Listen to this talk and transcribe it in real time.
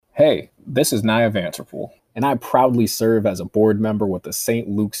Hey, this is Naya Vanterpool, and I proudly serve as a board member with the St.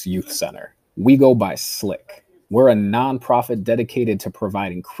 Luke's Youth Center. We go by SLICK. We're a nonprofit dedicated to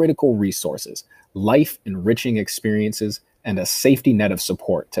providing critical resources, life-enriching experiences, and a safety net of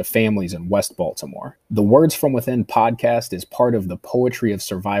support to families in West Baltimore. The Words from Within podcast is part of the Poetry of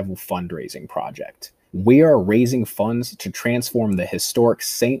Survival fundraising project. We are raising funds to transform the historic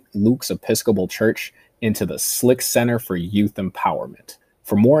St. Luke's Episcopal Church into the SLICK Center for Youth Empowerment.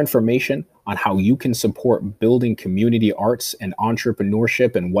 For more information on how you can support building community arts and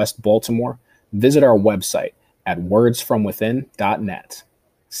entrepreneurship in West Baltimore, visit our website at wordsfromwithin.net.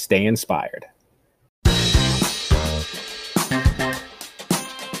 Stay inspired.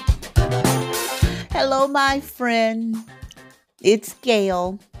 Hello, my friend. It's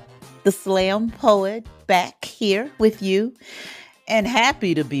Gail, the slam poet, back here with you, and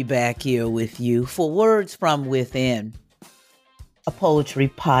happy to be back here with you for Words from Within, a poetry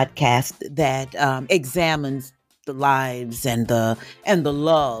podcast that examines the lives and the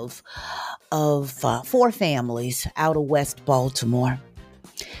love of 4 families out of West Baltimore.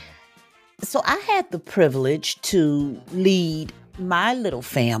 So I had the privilege to lead my little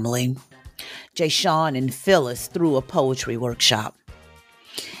family, Jayshawn and Phyllis, through a poetry workshop.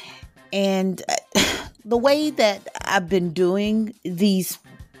 And the way that I've been doing these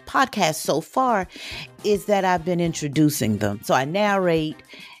podcasts so far is that I've been introducing them. So I narrate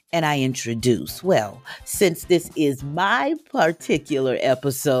and I introduce. Well, since this is my particular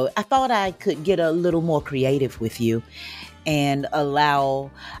episode, I thought I could get a little more creative with you and allow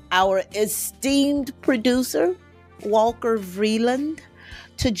our esteemed producer, Walker Vreeland,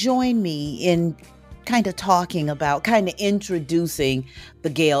 to join me in kind of introducing the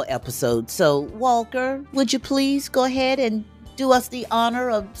Gail episode. So, Walker, would you please go ahead and do us the honor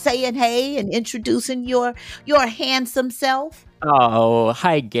of saying hey and introducing your handsome self? Oh,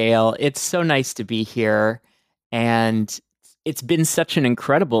 hi, Gail. It's so nice to be here. And it's been such an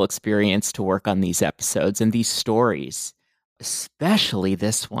incredible experience to work on these episodes and these stories, especially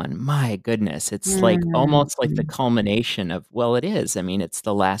this one. My goodness, it's like almost like the culmination of, well, it is. I mean, it's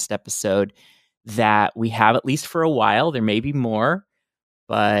the last episode that we have, at least for a while. There may be more,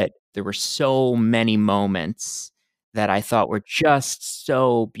 but there were so many moments that I thought were just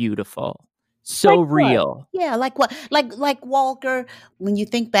so beautiful, so Like real. what? Yeah, like what? Like Walker, when you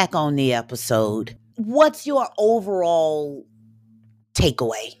think back on the episode, what's your overall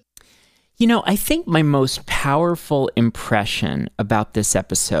takeaway? You know, I think my most powerful impression about this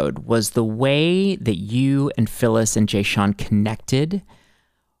episode was the way that you and Phyllis and Jayshawn connected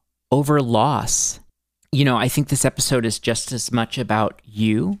over loss. You know, I think this episode is just as much about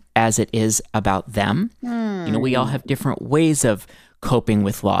you as it is about them. You know, we all have different ways of coping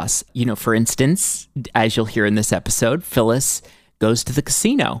with loss. You know, for instance, as you'll hear in this episode, Phyllis goes to the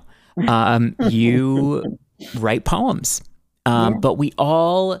casino. You write poems. But we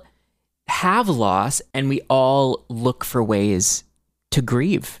all have loss and we all look for ways to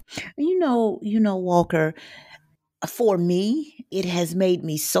grieve. You know, Walker, for me, it has made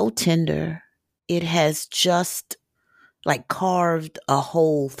me so tender. It has just like carved a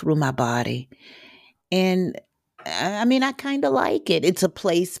hole through my body. And I mean, I kind of like it. It's a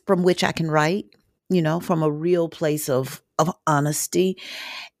place from which I can write, you know, from a real place of honesty.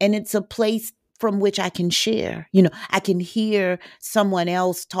 And it's a place from which I can share. You know, I can hear someone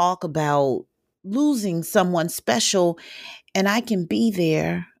else talk about losing someone special and I can be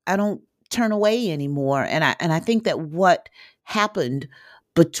there. I don't turn away anymore. And I think that what happened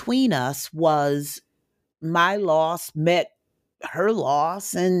between us was my loss met her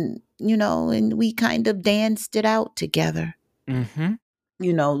loss, and you know, and we kind of danced it out together. Mm-hmm.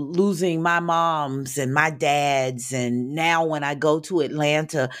 You know, losing my moms and my dads, and now when I go to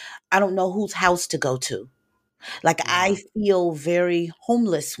Atlanta, I don't know whose house to go to. Like I feel very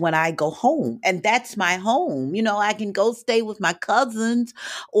homeless when I go home, and that's my home. You know, I can go stay with my cousins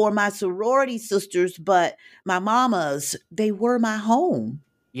or my sorority sisters, but my mamas, they were my home.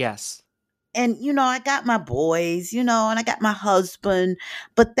 Yes. And, you know, I got my boys, you know, and I got my husband,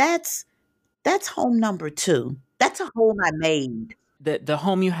 but that's home number 2. That's a home I made. The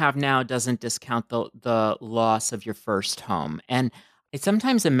home you have now doesn't discount the loss of your first home. And I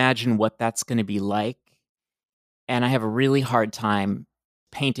sometimes imagine what that's going to be like. And I have a really hard time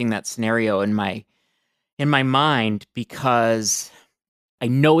painting that scenario in my mind because I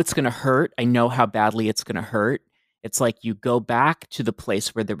know it's going to hurt. I know how badly it's going to hurt. It's like you go back to the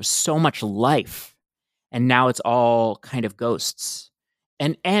place where there was so much life and now it's all kind of ghosts.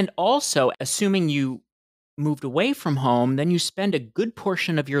 And also, assuming you moved away from home, then you spend a good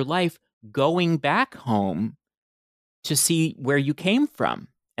portion of your life going back home to see where you came from.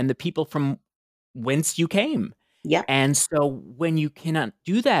 and the people from whence you came. Yeah. And so when you cannot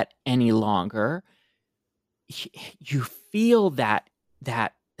do that any longer, you feel that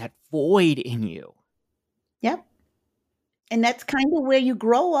void in you. Yep. And that's kind of where you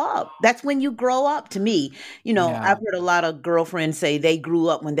grow up. That's when you grow up to me. Yeah. I've heard a lot of girlfriends say they grew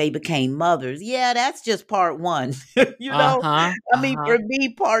up when they became mothers. Yeah, that's just part one. I mean, for me,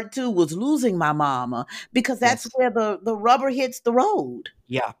 part two was losing my mama, because that's where the rubber hits the road.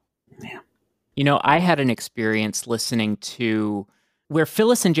 Yeah. Yeah. I had an experience listening to where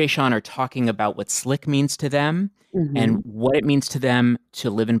Phyllis and Jay Sean are talking about what slick means to them and what it means to them to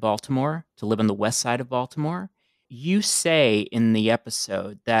live in Baltimore, to live on the west side of Baltimore. You say in the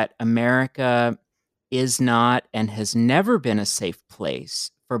episode that America is not and has never been a safe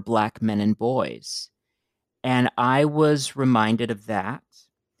place for Black men and boys. And I was reminded of that.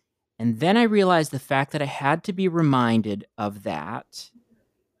 And then I realized the fact that I had to be reminded of that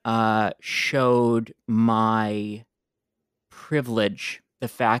showed my privilege. The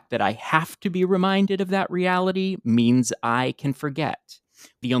fact that I have to be reminded of that reality means I can forget.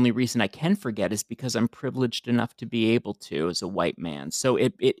 The only reason I can forget is because I'm privileged enough to be able to as a white man. So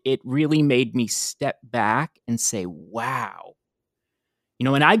it really made me step back and say, wow.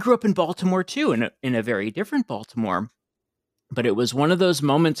 And I grew up in Baltimore too, in a very different Baltimore. But it was one of those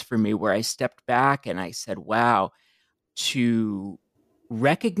moments for me where I stepped back and I said, wow, to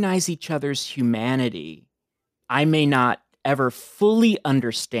recognize each other's humanity. I may not ever fully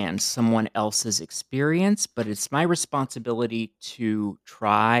understand someone else's experience, but it's my responsibility to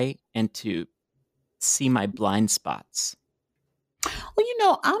try and to see my blind spots.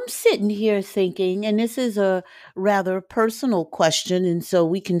 Well, I'm sitting here thinking, and this is a rather personal question, and so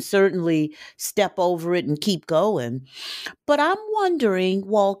we can certainly step over it and keep going. But I'm wondering,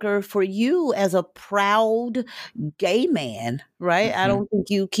 Walker, for you as a proud gay man, right? I don't think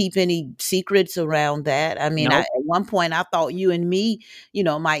you keep any secrets around that. I mean, Nope. at one point I thought you and me,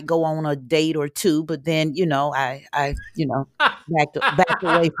 might go on a date or two, but then, I backed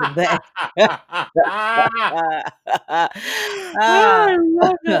away from that. I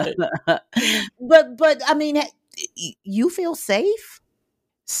love it. But I mean, you feel safe?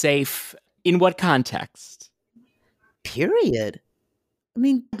 Safe in what context? Period. I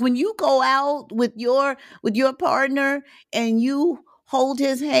mean, when you go out with your partner and you hold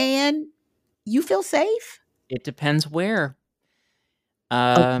his hand, you feel safe? It depends where.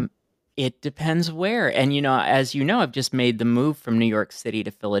 Okay. It depends where. And as you know, I've just made the move from New York City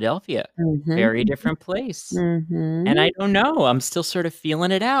to Philadelphia. Very different place. And I don't know. I'm still sort of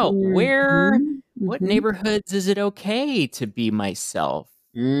feeling it out. What neighborhoods is it okay to be myself?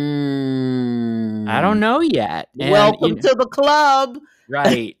 I don't know yet. And, Welcome to the club.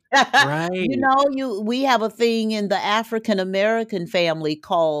 Right. Right. We have a thing in the African American family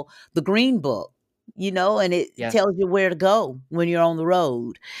called the Green Book, and it tells you where to go when you're on the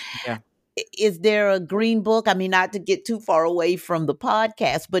road. Yeah. Is there a Green Book? I mean, not to get too far away from the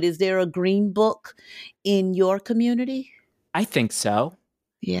podcast, but is there a Green Book in your community? I think so.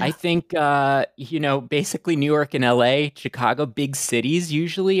 Yeah. I think, basically New York and LA, Chicago, big cities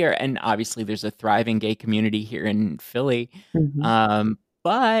usually are, and obviously there's a thriving gay community here in Philly.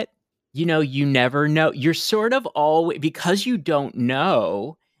 But, you never know. You're sort of always, because you don't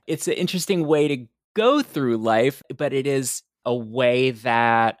know, it's an interesting way to go through life, but it is a way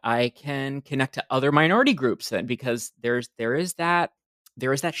that I can connect to other minority groups, and because there is that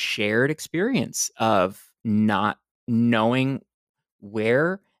shared experience of not knowing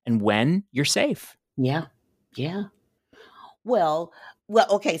where and when you're safe. Yeah. Yeah. Well,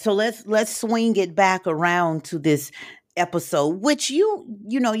 okay. So let's swing it back around to this episode, which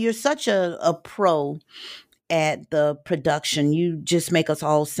you're such a pro at the production. You just make us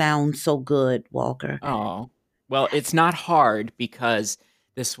all sound so good, Walker. Oh, well, it's not hard because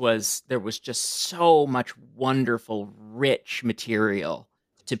there was just so much wonderful, rich material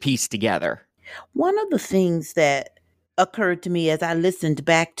to piece together. One of the things that occurred to me as I listened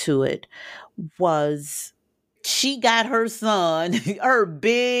back to it was she got her son, her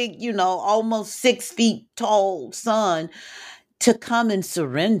big, almost 6 feet tall son, to come and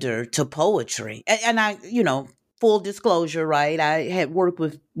surrender to poetry. And I, full disclosure, right? I had worked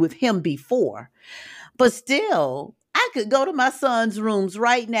with him before, but still, I could go to my son's rooms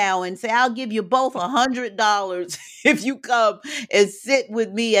right now and say, I'll give you both $100 if you come and sit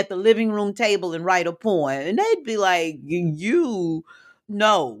with me at the living room table and write a poem. And they'd be like, you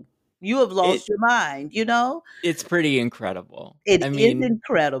have lost your mind, It's pretty incredible. It is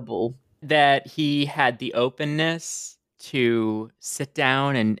incredible. That he had the openness to sit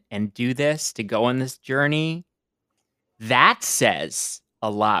down and do this, to go on this journey. That says a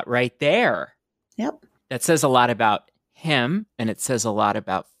lot right there. Yep. That says a lot about him, and it says a lot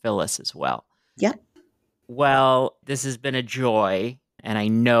about Phyllis as well. Yep. Well, this has been a joy, and I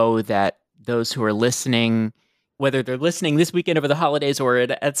know that those who are listening, whether they're listening this weekend over the holidays or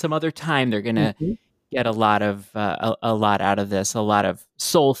at some other time, they're going to get a lot out of this, a lot of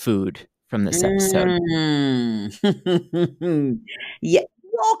soul food from this episode. Yeah,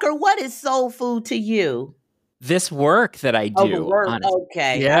 Walker, what is soul food to you? This work that I do. Oh, the work.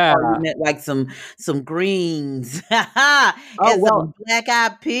 Okay. Yeah. I thought you meant like some greens. And some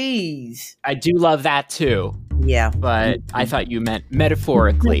black-eyed peas. I do love that too. Yeah. But I thought you meant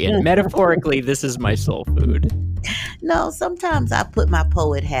metaphorically. And metaphorically, this is my soul food. No, sometimes I put my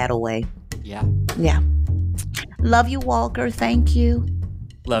poet hat away. Yeah. Yeah. Love you, Walker. Thank you.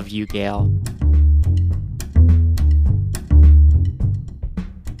 Love you, Gail.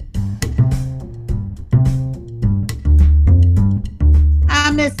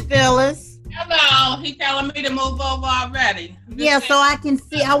 Hi, Miss Phyllis. Hello. He telling me to move over already. Yeah, so I can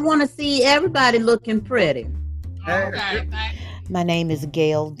see. I want to see everybody looking pretty. Okay. My name is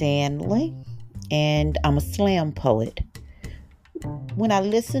Gail Danley, and I'm a slam poet. When I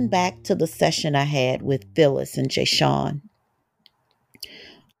listen back to the session I had with Phyllis and Jayshawn,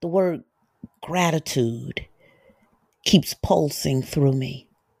 the word gratitude keeps pulsing through me.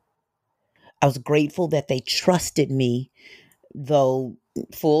 I was grateful that they trusted me, though,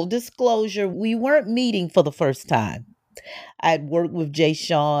 full disclosure, we weren't meeting for the first time. I'd worked with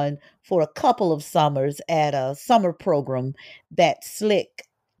Jayshawn for a couple of summers at a summer program that Slick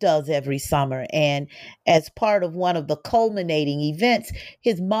does every summer. And as part of one of the culminating events,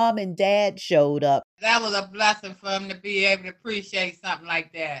 his mom and dad showed up. That was a blessing for him to be able to appreciate something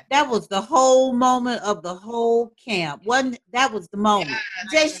like that. That was the whole moment of the whole camp. That was the moment.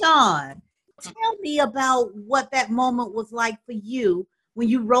 Yeah, Jayshawn, tell me about what that moment was like for you when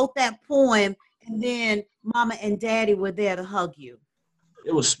you wrote that poem and then Mama and Daddy were there to hug you.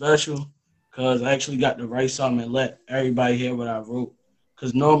 It was special because I actually got to write something and let everybody hear what I wrote.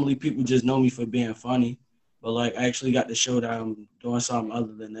 Because normally people just know me for being funny, but like I actually got to show that I'm doing something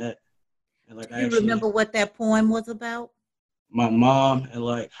other than that. And like Do you remember what that poem was about? My mom and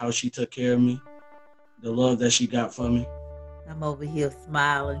like how she took care of me, the love that she got for me. I'm over here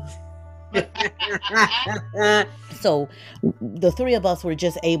smiling. So the three of us were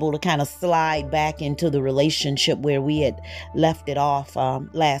just able to kind of slide back into the relationship where we had left it off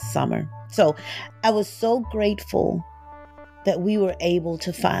last summer. So I was so grateful that we were able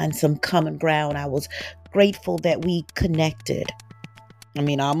to find some common ground. I was grateful that we connected. I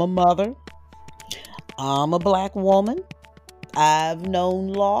mean, I'm a mother. I'm a Black woman. I've known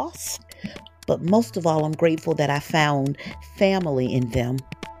loss. But most of all, I'm grateful that I found family in them.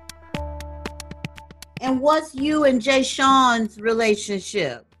 And what's you and Jayshawn's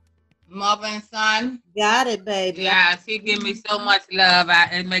relationship? Mother and son. Got it, baby. Yeah, she give me so much love.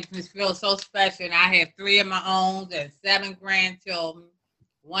 It makes me feel so special. And I have 3 of my own and 7 grandchildren.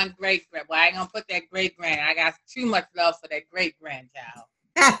 1 great-grand. Well, I ain't going to put that great-grand. I got too much love for that great-grandchild.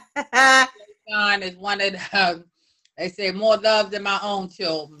 Son is one of the, they say, more love than my own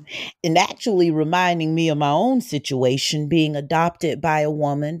children. And actually reminding me of my own situation, being adopted by a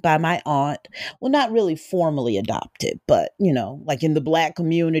woman, by my aunt. Well, not really formally adopted, but, you know, like in the Black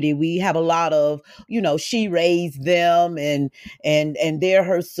community, we have a lot of, you know, she raised them and they're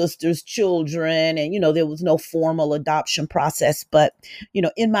her sister's children. And, you know, there was no formal adoption process. But, you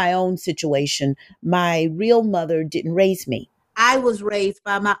know, in my own situation, my real mother didn't raise me. I was raised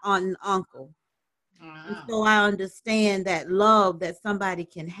by my aunt and uncle. Wow. And so I understand that love that somebody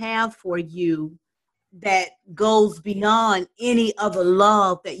can have for you that goes beyond any other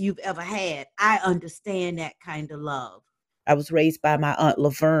love that you've ever had. I understand that kind of love. I was raised by my Aunt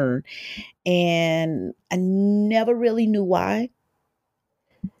Laverne, and I never really knew why.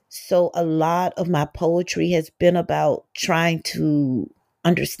 So a lot of my poetry has been about trying to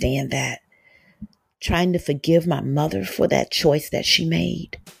understand that, trying to forgive my mother for that choice that she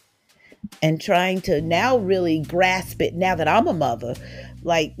made. And trying to now really grasp it now that I'm a mother.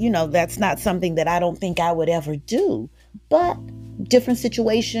 Like, you know, that's not something that I don't think I would ever do. But different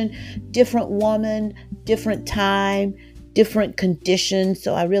situation, different woman, different time, different conditions.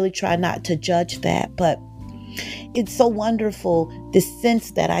 So I really try not to judge that. But it's so wonderful, the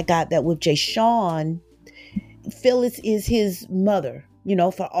sense that I got that with Jayshawn, Phyllis is his mother. You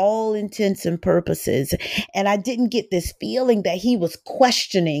know, for all intents and purposes. And I didn't get this feeling that he was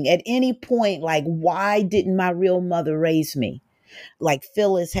questioning at any point, like, why didn't my real mother raise me? Like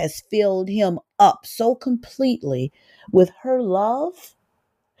Phyllis has filled him up so completely with her love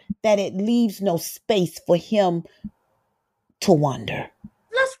that it leaves no space for him to wonder.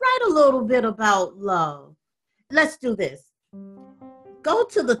 let's write a little bit about love. Let's do this. Go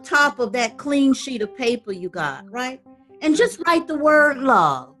to the top of that clean sheet of paper you got, right? And just write the word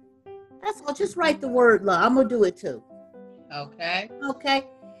love. That's all. Just write the word love. I'm going to do it too. Okay. Okay.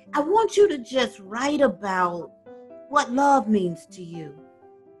 I want you to just write about what love means to you.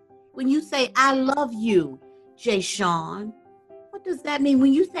 When you say, I love you, Jay Sean, what does that mean?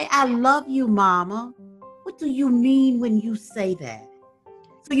 When you say, I love you, Mama, what do you mean when you say that?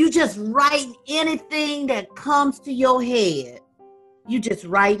 So you just write anything that comes to your head. You just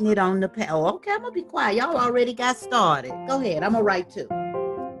writing it on the pad. Oh, okay, I'm going to be quiet. Y'all already got started. Go ahead. I'm going to write too.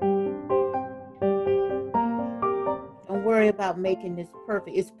 Don't worry about making this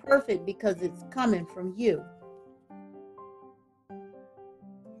perfect. It's perfect because it's coming from you.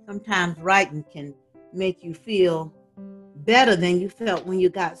 Sometimes writing can make you feel better than you felt when you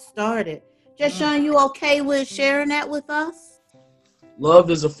got started. Just Sean, you okay with sharing that with us?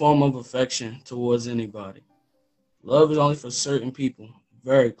 Love is a form of affection towards anybody. Love is only for certain people,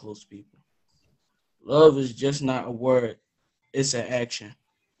 very close people. Love is just not a word, it's an action.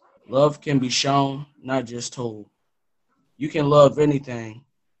 Love can be shown, not just told. You can love anything,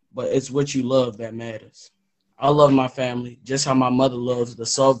 but it's what you love that matters. I love my family just how my mother loves the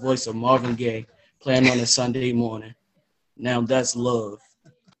soft voice of Marvin Gaye playing on a Sunday morning. Now that's love.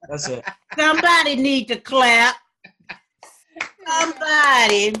 That's it. Somebody need to clap.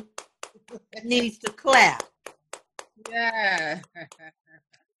 Somebody needs to clap. Yeah.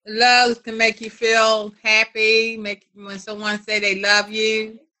 Love can make you feel happy, make when someone say they love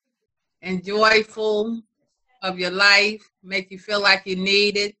you, and joyful of your life, make you feel like you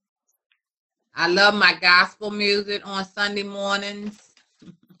need it. I love my gospel music on Sunday mornings.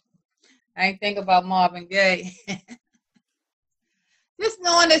 I ain't think about Marvin Gaye. Just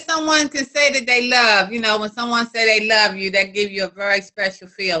knowing that someone can say that they love, when someone say they love you, that give you a very special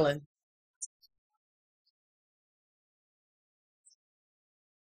feeling.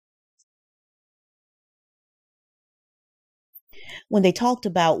 When they talked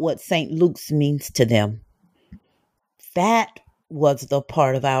about what St. Luke's means to them, that was the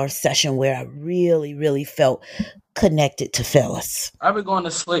part of our session where I really, really felt connected to Phyllis. I've been going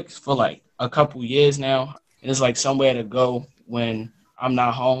to Slicks for like a couple years now, and it's like somewhere to go when I'm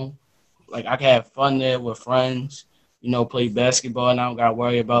not home. Like I can have fun there with friends, play basketball, and I don't gotta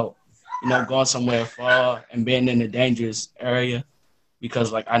worry about, going somewhere far and being in a dangerous area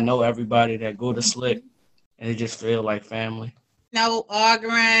because like I know everybody that go to Slick, and it just feel like family. No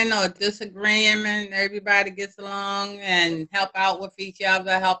arguing or disagreement. Everybody gets along and help out with each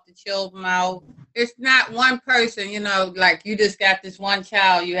other, help the children out. It's not one person, like you just got this one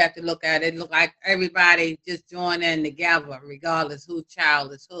child you have to look at. It look like everybody just join in together, regardless whose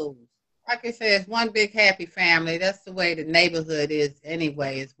child is whose. Like I said, it's one big happy family. That's the way the neighborhood is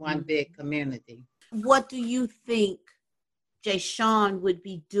anyway. It's one big community. What do you think Jay Sean would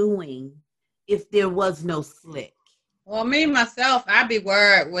be doing if there was no Slick? Well, me, myself, I'd be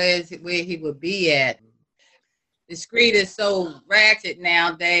worried where he would be at. The street is so ratchet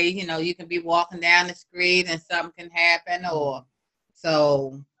nowadays, you can be walking down the street and something can happen, or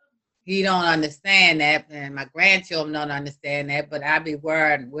so he don't understand that, and my grandchildren don't understand that, but I'd be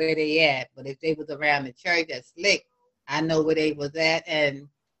worried where they at. But if they was around the church at Slick, I know where they was at, and,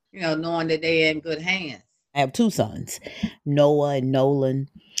 knowing that they're in good hands. I have two sons, Noah and Nolan,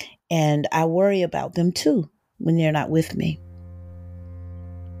 and I worry about them too when they're not with me.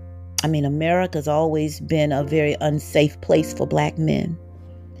 I mean, America's always been a very unsafe place for Black men.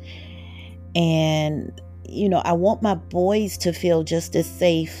 And, I want my boys to feel just as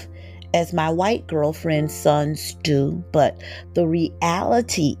safe as my white girlfriend's sons do. But the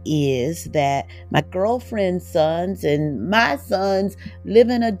reality is that my girlfriend's sons and my sons live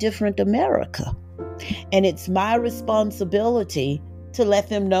in a different America. And it's my responsibility to let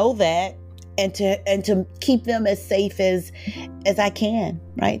them know that and to keep them as safe as I can,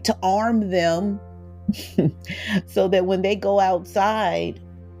 right? To arm them so that when they go outside,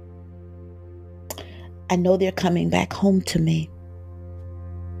 I know they're coming back home to me.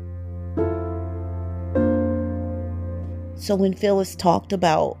 So when Phyllis talked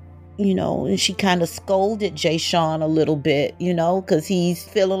about, and she kind of scolded Jay Sean a little bit, because he's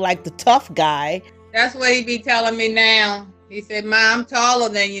feeling like the tough guy. That's what he be telling me now. He said, "Ma, I'm taller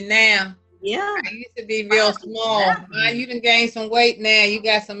than you now. Yeah. I used to be real small. Ma, you done gained some weight now. You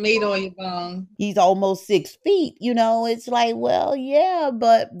got some meat on your bone." He's almost 6 feet, It's like, well, yeah,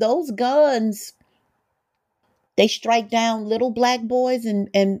 but those guns, they strike down little Black boys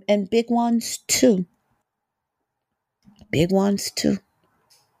and big ones too. Big ones too.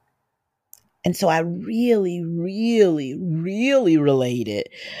 And so I really, really, really related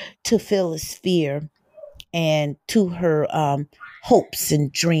to Phyllis' fear and to her hopes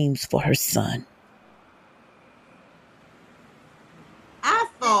and dreams for her son. I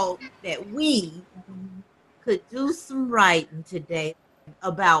thought that we could do some writing today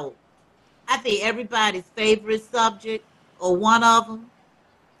about, I think, everybody's favorite subject, or one of them,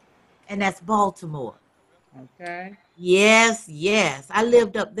 and that's Baltimore. Okay. Yes, yes. I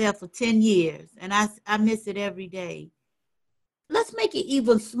lived up there for 10 years, and I miss it every day. Let's make it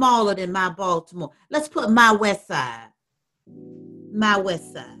even smaller than my Baltimore. Let's put my West Side. My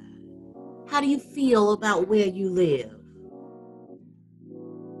West Side. How do you feel about where you live?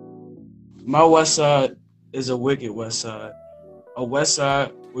 My West Side is a wicked West Side. A West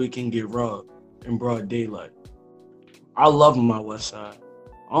Side where you can get robbed in broad daylight. I love my West Side.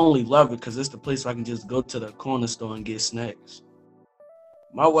 I only love it because it's the place where I can just go to the corner store and get snacks.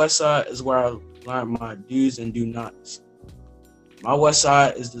 My West Side is where I learn my do's and do nots. My West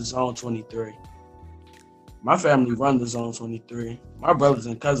Side is the Zone 23. My family run the Zone 23. My brothers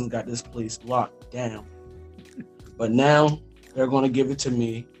and cousins got this place locked down. But now they're going to give it to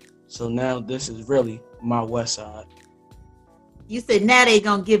me. So now this is really my West Side. You said now they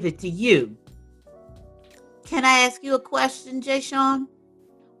gonna give it to you. Can I ask you a question, Jay Sean?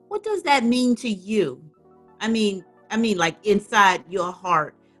 What does that mean to you? I mean, like inside your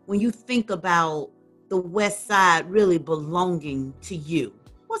heart, when you think about the West Side really belonging to you,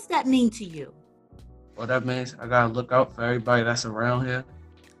 what's that mean to you? Well, that means I gotta look out for everybody that's around here.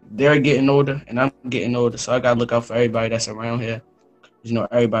 They're getting older and I'm getting older, so I gotta look out for everybody that's around here. You know,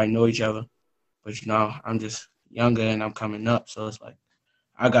 everybody know each other, but you know, I'm just younger and I'm coming up, so it's like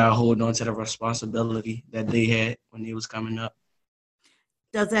I gotta hold on to the responsibility that they had when they was coming up.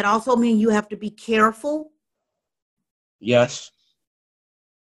 Does that also mean you have to be careful? Yes,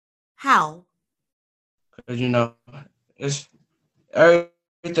 How? because you know, it's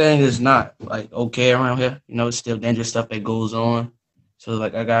everything is not like okay around here. You know, it's still dangerous stuff that goes on. So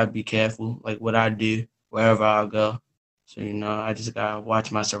like I gotta be careful, like what I do wherever I go. So you know, I just gotta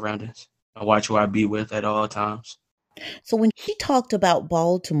watch my surroundings. I watch who I be with at all times. So when he talked about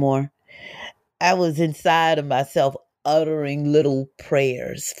Baltimore, I was inside of myself uttering little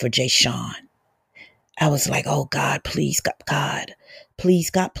prayers for Jay Sean. I was like, oh God, please, God, please,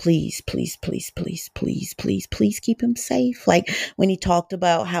 God, please, please, please, please, please, please, please keep him safe. Like when he talked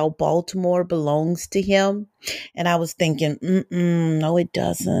about how Baltimore belongs to him. And I was thinking, no, it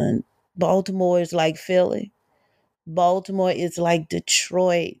doesn't. Baltimore is like Philly. Baltimore is like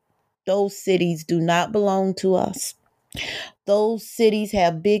Detroit. Those cities do not belong to us. Those cities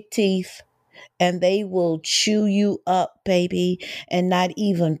have big teeth and they will chew you up, baby, and not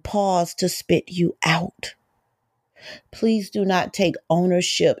even pause to spit you out. Please do not take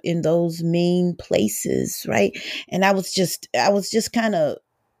ownership in those mean places, right? And I was just kind of,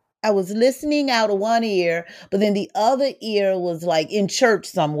 I was listening out of one ear, but then the other ear was like in church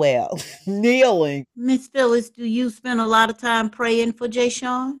somewhere, kneeling. Miss Phyllis, do you spend a lot of time praying for Jay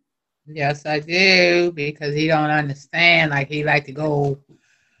Sean? Yes, I do, because he don't understand. Like he like to go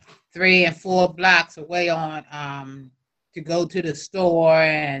 3 and 4 blocks away on to go to the store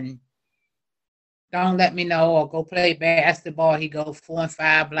and don't let me know, or go play basketball. He go 4 and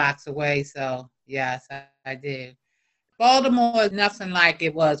 5 blocks away. So yes, I do. Baltimore is nothing like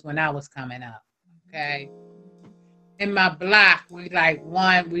it was when I was coming up. Okay. In my block, we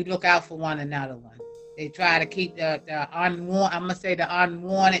look out for one another. They try to keep the unwanted, I'm gonna say the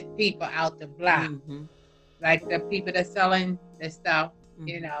unwanted people out the block. Mm-hmm. Like the people that's selling their stuff. Mm-hmm.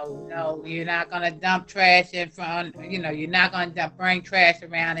 You know, no, you're not gonna dump trash in front, you're not gonna bring trash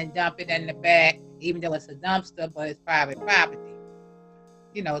around and dump it in the back, even though it's a dumpster, but it's private property.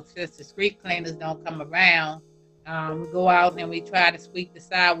 It's just the street cleaners don't come around. We go out and we try to sweep the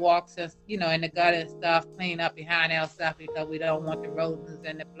sidewalks, in the gutter and stuff, clean up behind our stuff because we don't want the rodents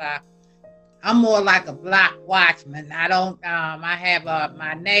in the block. I'm more like a block watchman. I don't. I have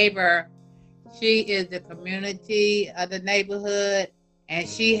my neighbor. She is the community of the neighborhood, and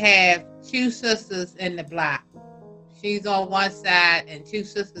she has 2 sisters in the block. She's on one side and 2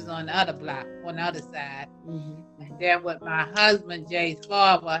 sisters on the other block, on the other side. Mm-hmm. And then with my husband, Jay's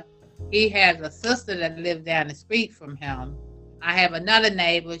father, he has a sister that lives down the street from him. I have another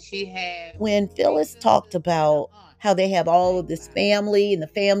neighbor. She has. When Phyllis talked about how they have all of this family and the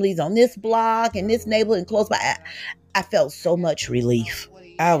families on this block and this neighborhood and close by, I felt so much relief.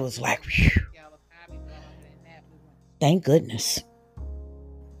 I was like, phew. Thank goodness.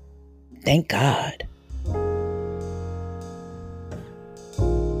 Thank God.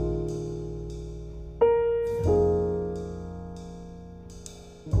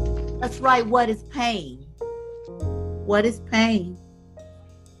 Let's write, what is pain? What is pain?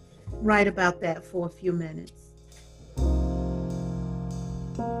 Write about that for a few minutes.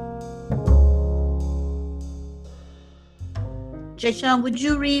 Jay Sean, would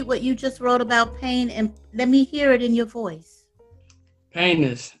you read what you just wrote about pain, and let me hear it in your voice? Pain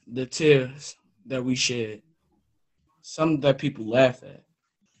is the tears that we shed, something that people laugh at,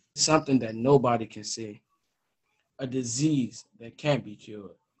 something that nobody can see, a disease that can't be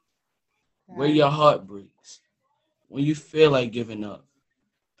cured, where your heart breaks, when you feel like giving up,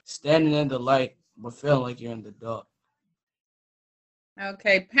 standing in the light but feeling like you're in the dark.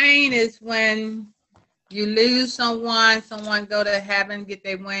 Okay, pain is when you lose someone go to heaven, get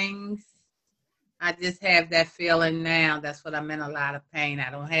their wings. I just have that feeling now. That's what I'm in, a lot of pain. I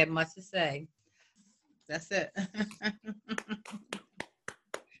don't have much to say. That's it.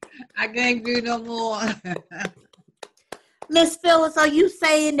 I can't do no more. Miss Phyllis, are you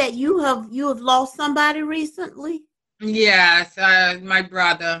saying that you have lost somebody recently? Yes, my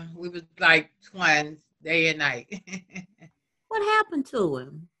brother. We was like twins, day and night. What happened to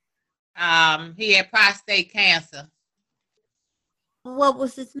him? He had prostate cancer. What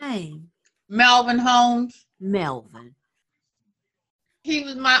was his name? Melvin Holmes. Melvin. He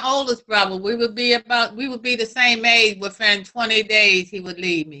was my oldest brother. We would be the same age. Within 20 days, he would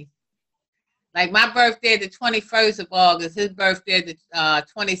leave me. Like my birthday, the 21st of August, his birthday, the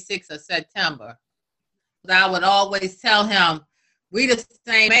 26th of September. I would always tell him, we the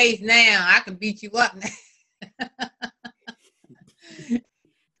same age now. I can beat you up now.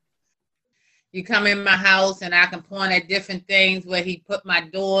 You come in my house and I can point at different things where he put my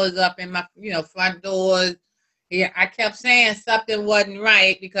doors up in my, front doors. I kept saying something wasn't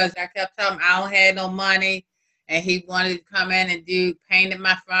right because I kept telling him I don't have no money. And he wanted to come in and painted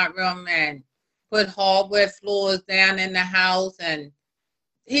my front room and put hardwood floors down in the house. And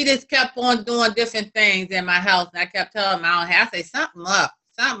he just kept on doing different things in my house. And I kept telling him I don't have to say something up.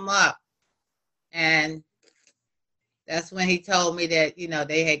 And that's when he told me that,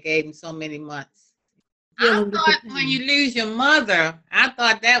 they had gave him so many months. I thought when you lose your mother, I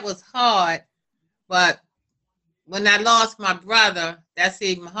thought that was hard. But when I lost my brother, that's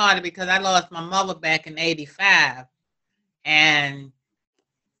even harder because I lost my mother back in 85. And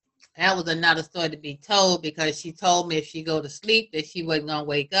that was another story to be told because she told me if she go to sleep that she wasn't going to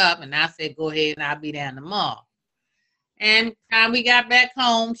wake up. And I said, go ahead and I'll be down tomorrow. And time we got back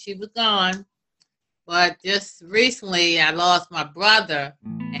home, she was gone. But just recently, I lost my brother,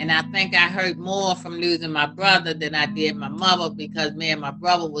 and I think I hurt more from losing my brother than I did my mother because me and my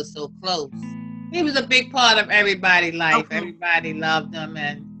brother was so close. He was a big part of everybody's life. Okay. Everybody loved him,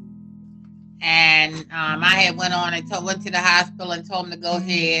 and I had went on and went to the hospital and told him to go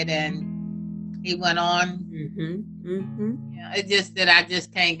ahead, and he went on. It's just that I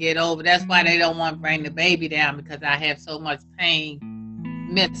just can't get over. That's why they don't want to bring the baby down because I have so much pain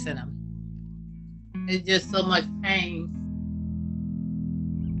missing him. It's just so much pain.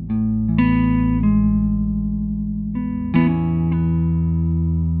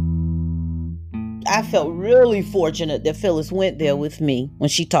 I felt really fortunate that Phyllis went there with me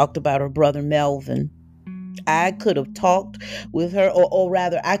when she talked about her brother Melvin. I could have talked with her, or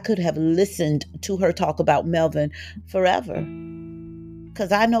rather, I could have listened to her talk about Melvin forever.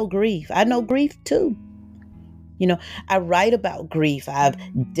 Because I know grief. I know grief too. I write about grief. I've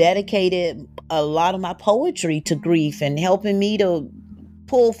dedicated a lot of my poetry to grief and helping me to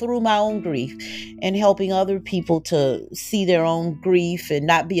pull through my own grief and helping other people to see their own grief and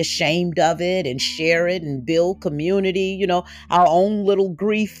not be ashamed of it and share it and build community, our own little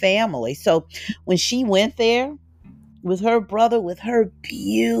grief family. So when she went there with her brother, with her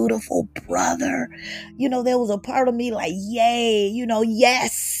beautiful brother, there was a part of me like, yay,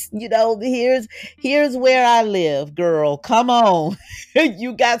 yes, here's where I live, girl. Come on.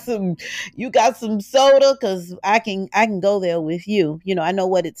 you got some soda, because I can go there with you. I know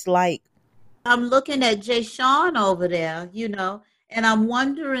what it's like. I'm looking at Jay Sean over there, and I'm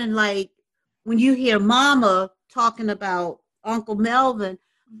wondering, like, when you hear Mama talking about Uncle Melvin,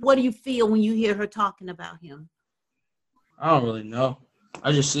 what do you feel when you hear her talking about him? I don't really know.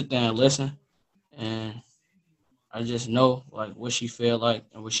 I just sit there and listen, and I just know like what she feel like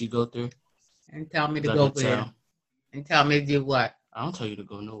and what she go through. And tell me to go where? And tell me to do what? I don't tell you to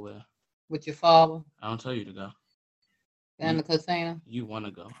go nowhere. With your father? I don't tell you to go. Down the casino? You want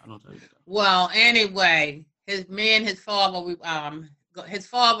to go. I don't tell you to go. Well, anyway, his father, we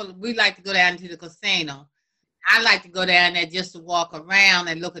like to go down to the casino. I like to go down there just to walk around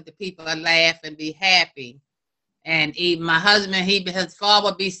and look at the people and laugh and be happy. And even my husband, his father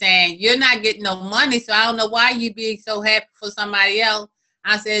would be saying, you're not getting no money, so I don't know why you be so happy for somebody else.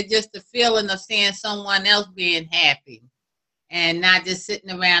 I said, just the feeling of seeing someone else being happy and not just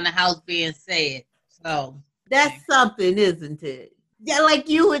sitting around the house being sad. So that's something, isn't it? Yeah, like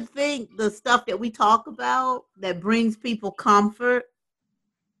you would think the stuff that we talk about that brings people comfort,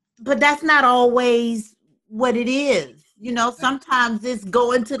 but that's not always what it is. You know, sometimes it's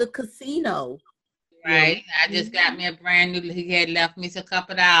going to the casino. Right. I just got me a brand new. He had left me a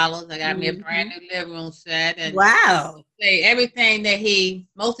couple dollars. I got me a brand new living room set, and wow, say everything that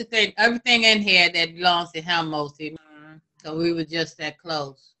everything in here that belongs to him mostly. So we were just that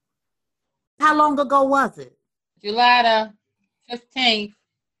close. How long ago was it? July the 15th.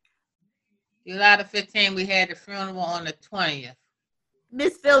 July the 15th. We had the funeral on the 20th.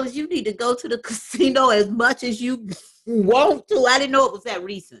 Miss Phyllis, you need to go to the casino as much as you want to. I didn't know it was that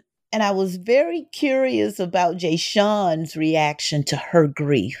recent. And I was very curious about Jay Sean's reaction to her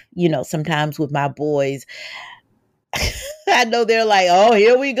grief. You know, sometimes with my boys, I know they're like, oh,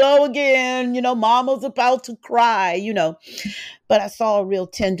 here we go again. You know, mama's about to cry, you know. But I saw a real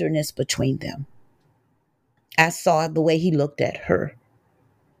tenderness between them. I saw the way he looked at her,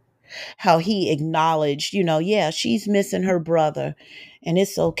 how he acknowledged, you know, yeah, she's missing her brother, and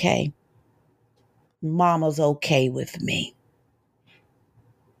it's okay. Mama's okay with me.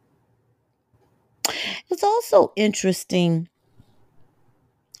 It's also interesting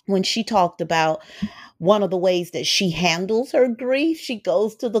when she talked about one of the ways that she handles her grief. She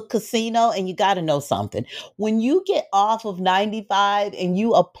goes to the casino, and you got to know something. When you get off of 95 and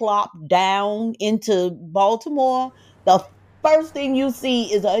you are plopped down into Baltimore, the first thing you see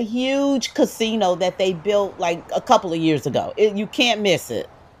is a huge casino that they built like a couple of years ago. You can't miss it,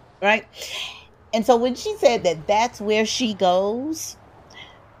 right? And so when she said that that's where she goes,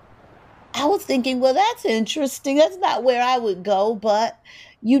 I was thinking, well, that's interesting. That's not where I would go, but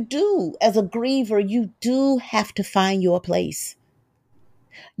you do, as a griever, you do have to find your place.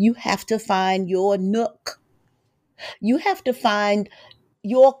 You have to find your nook. You have to find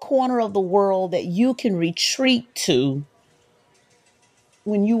your corner of the world that you can retreat to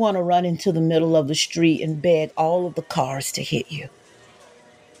when you want to run into the middle of the street and beg all of the cars to hit you.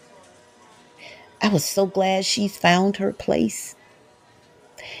 I was so glad she's found her place.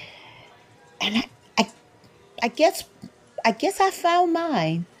 And I guess I found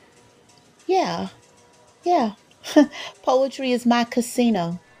mine. Yeah. Poetry is my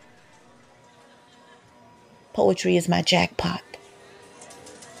casino. Poetry is my jackpot.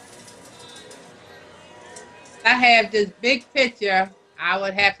 I have this big picture. I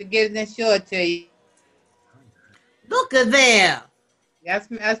would have to get it and show it to you. Look at there.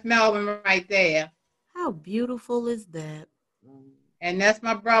 That's Melvin right there. How beautiful is that? And that's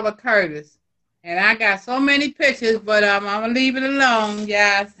my brother Curtis. And I got so many pictures, but I'm gonna leave it alone,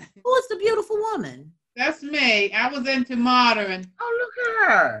 guys. Who is the beautiful woman? That's me. I was into modern. Oh, look at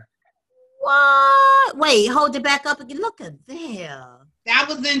her. What? Wait, hold it back up again. Look at there. I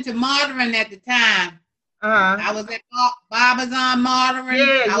was into modern at the time. I was at Barbizon modern.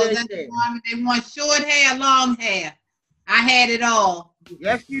 I was into modern. They want short hair, long hair. I had it all.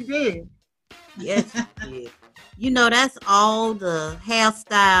 Yes, you did. Yes, you did. You know, that's all the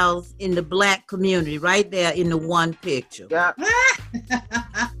hairstyles in the Black community right there in the one picture. Yeah.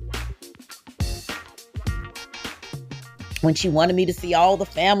 When she wanted me to see all the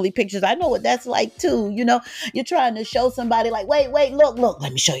family pictures, I know what that's like too. You know, you're trying to show somebody like, wait, look,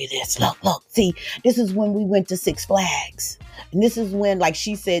 let me show you this. Look. See, this is when we went to Six Flags. And this is when, like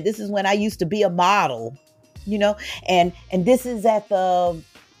she said, this is when I used to be a model, you know, and this is at the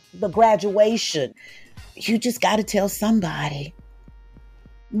graduation. You just got to tell somebody.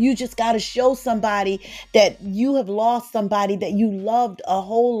 You just got to show somebody that you have lost somebody that you loved a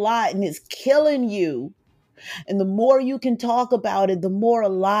whole lot and it's killing you. And the more you can talk about it, the more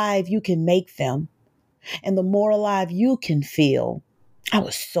alive you can make them. And the more alive you can feel. I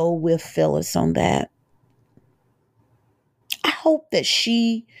was so with Phyllis on that. I hope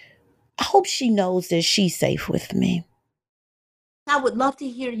she knows that she's safe with me. I would love to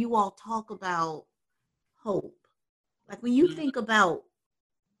hear you all talk about hope. Like when you think about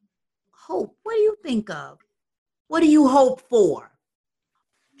hope, what do you think of? What do you hope for?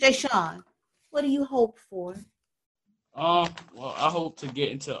 Jay Sean, what do you hope for? Well, I hope to get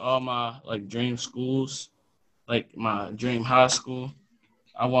into all my dream schools, like my dream high school.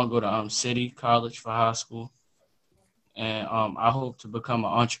 I want to go to City College for high school, and I hope to become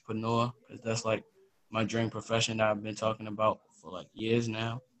an entrepreneur because that's like my dream profession that I've been talking about for like years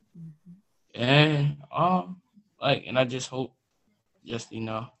now. Mm-hmm. And and I just hope,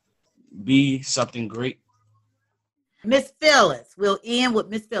 be something great. Miss Phyllis, we'll end with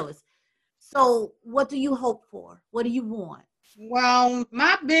Miss Phyllis. So what do you hope for? What do you want? Well,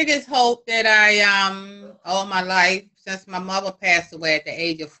 my biggest hope that I all my life since my mother passed away at the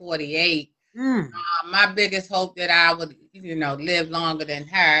age of 48, my biggest hope that I would, live longer than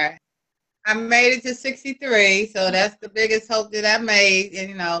her. I made it to 63, so that's the biggest hope that I made.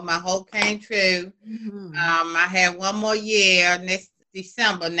 And, my hope came true. I have one more year. Next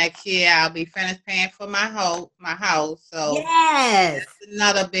December next year, I'll be finished paying for my house. So Yes. that's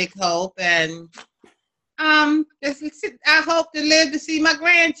another big hope. And I hope to live to see my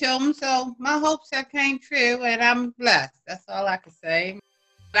grandchildren. So my hopes have came true, and I'm blessed. That's all I can say.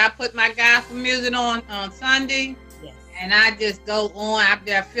 I put my gospel music on Sunday. Yes. And I just go on.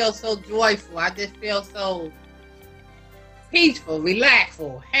 I feel so joyful. I just feel so peaceful,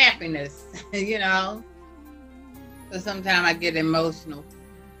 relaxful, happiness, So sometimes I get emotional.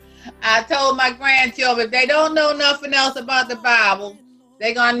 I told my grandchildren, if they don't know nothing else about the Bible,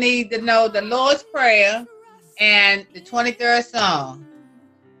 they're going to need to know the Lord's Prayer and the 23rd Psalm.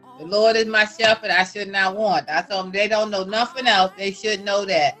 The Lord is my shepherd, I should not want. I told them they don't know nothing else. They should know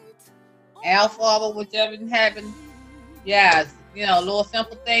that. Our Father, whichever in heaven. Yes, little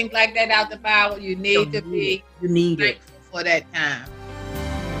simple things like that out the Bible. You need to be grateful for that time.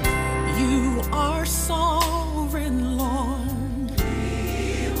 You are sovereign, Lord.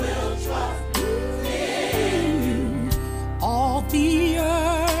 We will trust in you. All the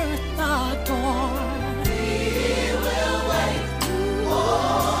earth adore. We will wait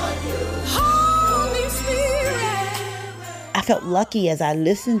on you. Holy Spirit. I felt lucky as I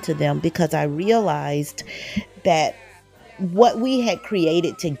listened to them because I realized that what we had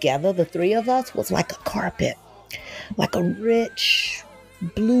created together, the three of us, was like a carpet, like a rich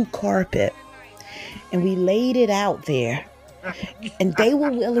blue carpet. And we laid it out there. And they were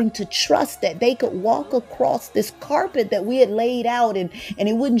willing to trust that they could walk across this carpet that we had laid out and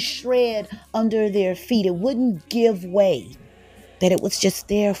it wouldn't shred under their feet. It wouldn't give way. That it was just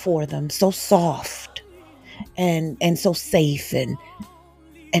there for them, so soft and so safe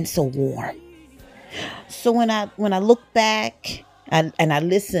and so warm. So when I look back and I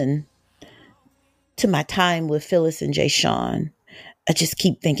listen to my time with Phyllis and Jay Sean, I just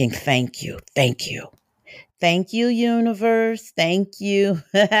keep thinking, thank you. Thank you, universe. Thank you.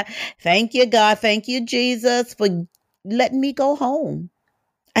 Thank you, God. Thank you, Jesus, for letting me go home.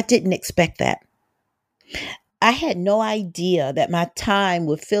 I didn't expect that. I had no idea that my time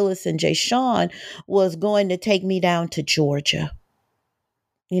with Phyllis and Jay Sean was going to take me down to Georgia.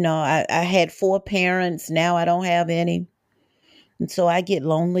 I had 4 parents. Now I don't have any. And so I get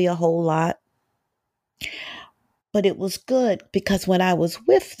lonely a whole lot. But it was good because when I was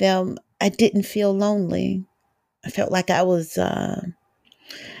with them, I didn't feel lonely. I felt like I was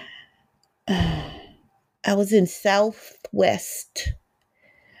in Southwest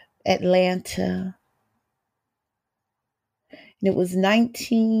Atlanta. And it was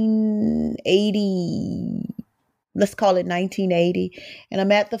 1980. Let's call it 1980. And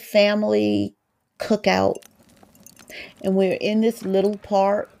I'm at the family cookout. And we're in this little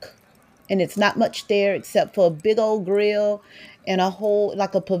park. And it's not much there except for a big old grill and a whole,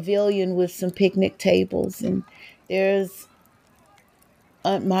 like a pavilion with some picnic tables. And there's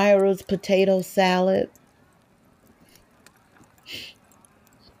Aunt Myra's potato salad.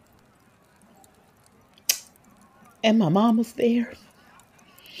 And my mama's there.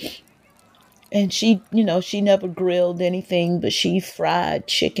 And she never grilled anything, but she fried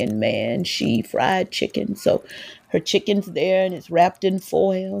chicken, man. She fried chicken. So her chicken's there and it's wrapped in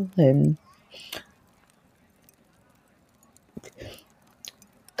foil. And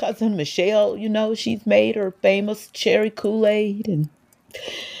Cousin Michelle, she's made her famous cherry Kool-Aid. And,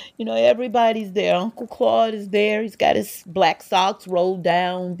 everybody's there. Uncle Claude is there. He's got his black socks rolled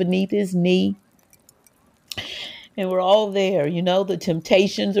down beneath his knee. And we're all there, the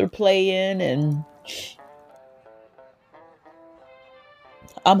Temptations are playing and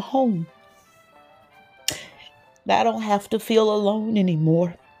I'm home. I don't have to feel alone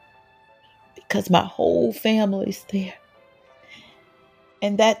anymore because my whole family's there.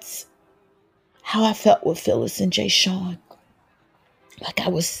 And that's how I felt with Phyllis and Jay Sean. Like I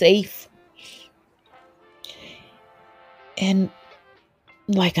was safe. And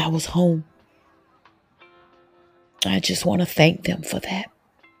like I was home. I just want to thank them for that.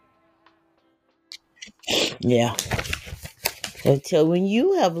 Yeah. So when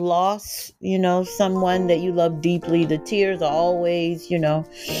you have lost, someone that you love deeply, the tears are always,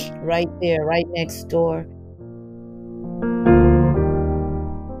 right there, right next door.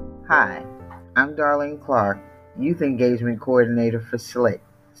 Hi, I'm Darlene Clark, Youth Engagement Coordinator for SLIC,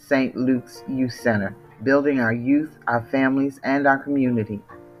 St. Luke's Youth Center, building our youth, our families, and our community.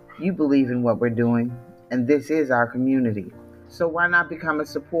 You believe in what we're doing, and this is our community. So why not become a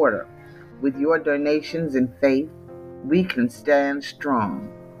supporter? With your donations and faith, we can stand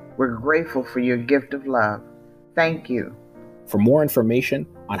strong. We're grateful for your gift of love. Thank you. For more information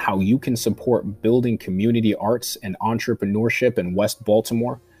on how you can support building community arts and entrepreneurship in West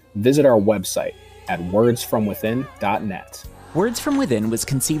Baltimore, visit our website at wordsfromwithin.net. Words from Within was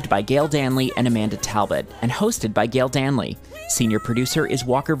conceived by Gail Danley and Amanda Talbot and hosted by Gail Danley. Senior producer is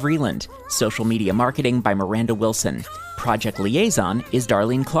Walker Vreeland. Social media marketing by Miranda Wilson. Project liaison is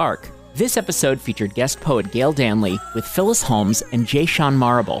Darlene Clark. This episode featured guest poet Gail Danley with Phyllis Holmes and Jay Sean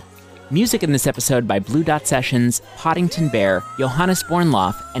Marable. Music in this episode by Blue Dot Sessions, Poddington Bear, Johannes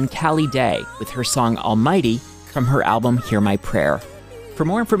Bornloff, and Callie Day with her song Almighty from her album Hear My Prayer. For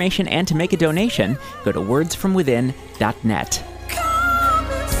more information and to make a donation, go to wordsfromwithin.net.